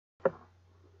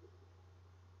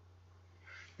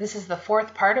This is the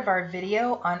fourth part of our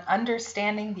video on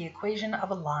understanding the equation of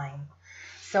a line.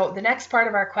 So the next part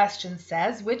of our question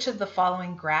says, which of the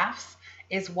following graphs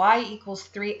is y equals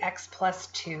 3x plus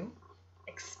 2?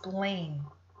 Explain.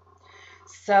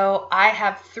 So I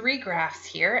have three graphs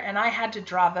here, and I had to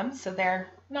draw them, so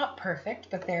they're not perfect,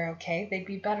 but they're okay. They'd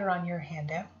be better on your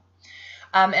handout.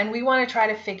 And we want to try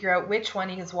to figure out which one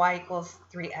is y equals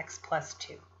 3x plus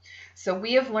 2. So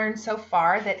we have learned so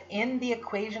far that in the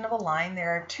equation of a line, there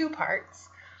are two parts.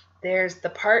 There's the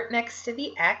part next to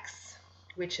the x,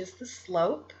 which is the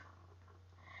slope,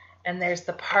 and there's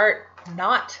the part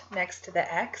not next to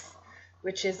the x,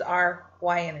 which is our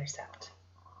y-intercept.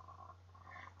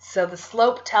 So the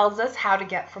slope tells us how to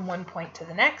get from one point to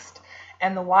the next,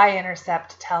 and the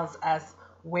y-intercept tells us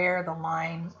where the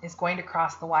line is going to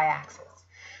cross the y-axis.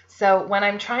 So when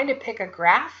I'm trying to pick a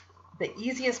graph, the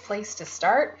easiest place to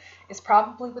start is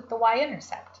probably with the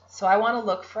y-intercept. So I want to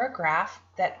look for a graph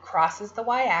that crosses the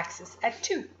y-axis at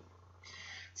 2.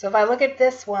 So if I look at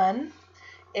this one,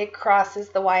 it crosses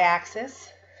the y-axis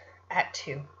at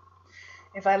 2.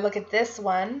 If I look at this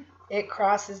one, it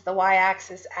crosses the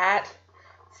y-axis at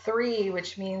 3,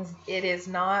 which means it is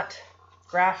not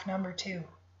graph number 2.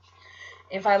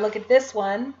 If I look at this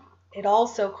one, it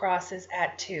also crosses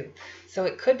at 2. So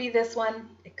it could be this one,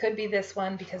 it could be this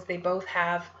one, because they both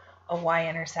have a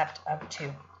y-intercept of 2.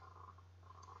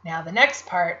 Now the next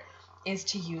part is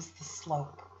to use the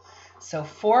slope. So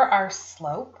for our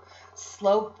slope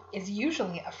is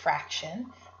usually a fraction,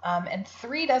 and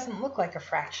 3 doesn't look like a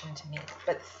fraction to me,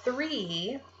 but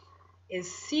 3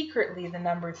 is secretly the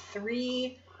number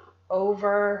 3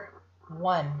 over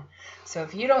 1. So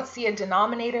if you don't see a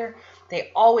denominator,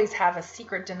 they always have a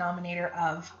secret denominator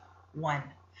of 1.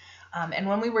 And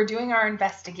when we were doing our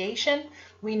investigation,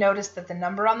 we noticed that the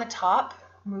number on the top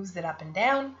moves it up and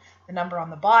down, the number on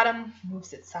the bottom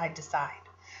moves it side to side.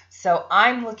 So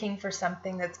I'm looking for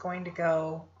something that's going to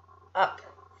go up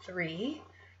 3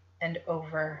 and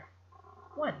over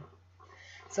 1.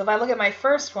 So if I look at my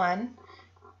first one,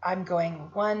 I'm going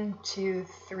 1, 2,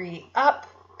 3 up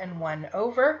and 1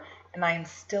 over, and I am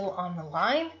still on the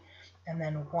line. And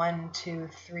then 1, 2,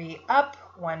 3 up,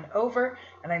 1 over,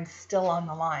 and I'm still on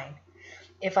the line.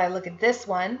 If I look at this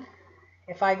one,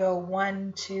 if I go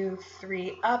 1, 2,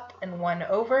 3 up and 1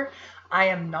 over, I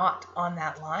am not on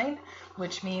that line,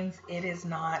 which means it is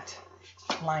not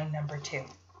line number 2.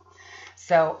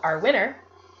 So our winner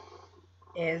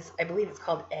is, I believe it's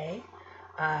called A,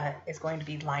 is going to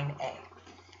be line A.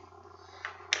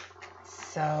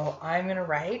 So I'm going to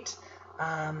write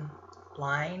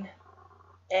line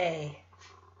A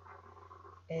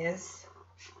is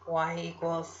y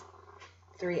equals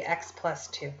 3x plus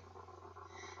 2.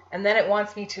 And then it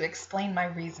wants me to explain my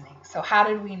reasoning. So how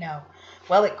did we know?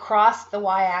 Well, it crossed the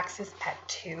y-axis at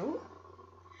 2.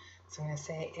 So I'm going to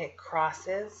say it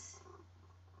crosses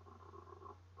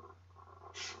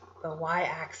the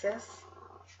y-axis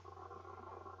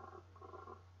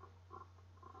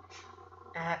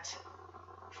at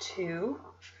 2,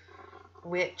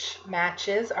 which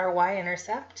matches our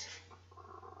y-intercept.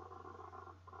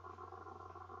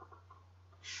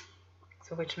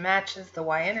 So which matches the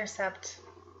y-intercept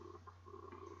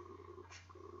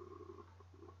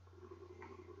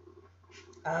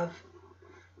of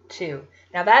 2.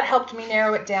 Now that helped me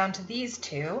narrow it down to these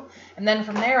two, and then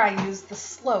from there I used the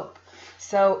slope.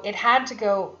 So it had to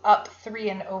go up 3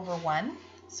 and over 1.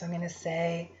 So I'm going to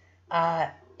say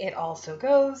it also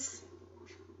goes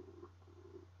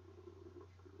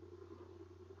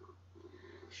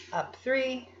up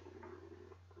 3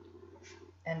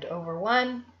 and over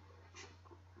 1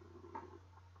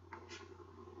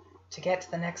 to get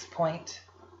to the next point.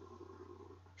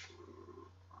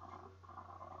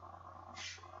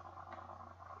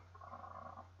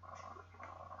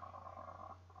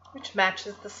 Which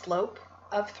matches the slope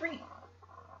of 3.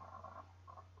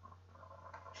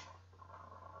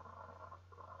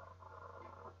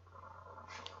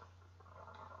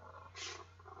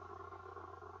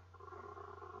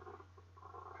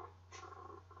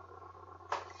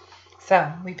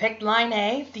 So we picked line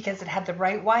A because it had the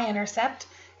right y-intercept,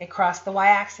 it crossed the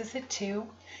y-axis at 2,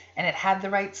 and it had the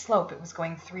right slope. It was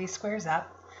going 3 squares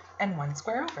up and 1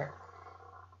 square over.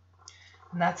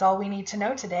 And that's all we need to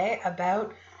know today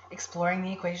about exploring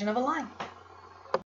the equation of a line.